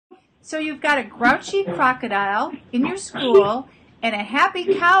So you've got a grouchy crocodile in your school and a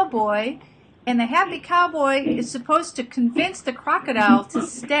happy cowboy, and the happy cowboy is supposed to convince the crocodile to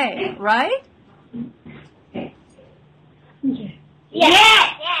stay, right?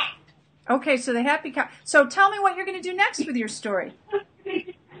 Yeah. Okay, so the happy cow. So tell me what you're going to do next with your story.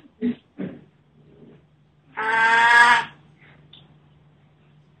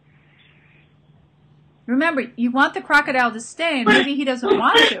 Remember, you want the crocodile to stay, and maybe he doesn't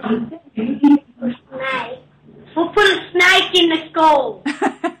want to. We'll put a snake in the skull.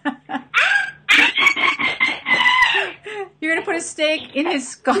 You're going to put a stake in his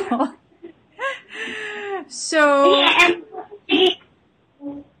skull. So,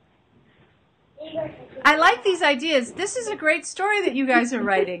 I like these ideas. This is a great story that you guys are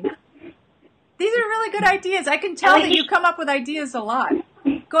writing. These are really good ideas. I can tell that you come up with ideas a lot.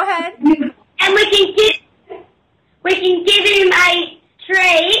 Go ahead. And we can give him a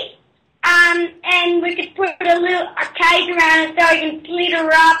tree, and we could put a cage around it so he can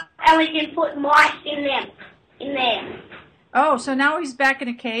glitter up, and we can put mice in there. Oh, so now he's back in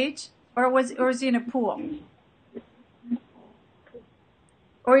a cage, or is he in a pool?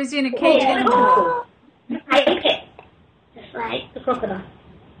 Or is he in a cage in a pool? Okay. The snake, the crocodile.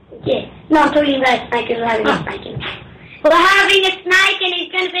 Yeah. No, I'm talking about a snake because we're having a snake in. We're having a snake, and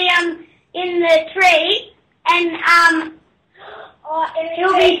he's going to be in the tree, and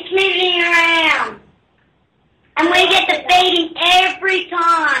he'll be slithering around. And we get to feed him every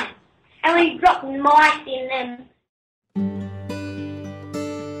time. And we drop mice in them.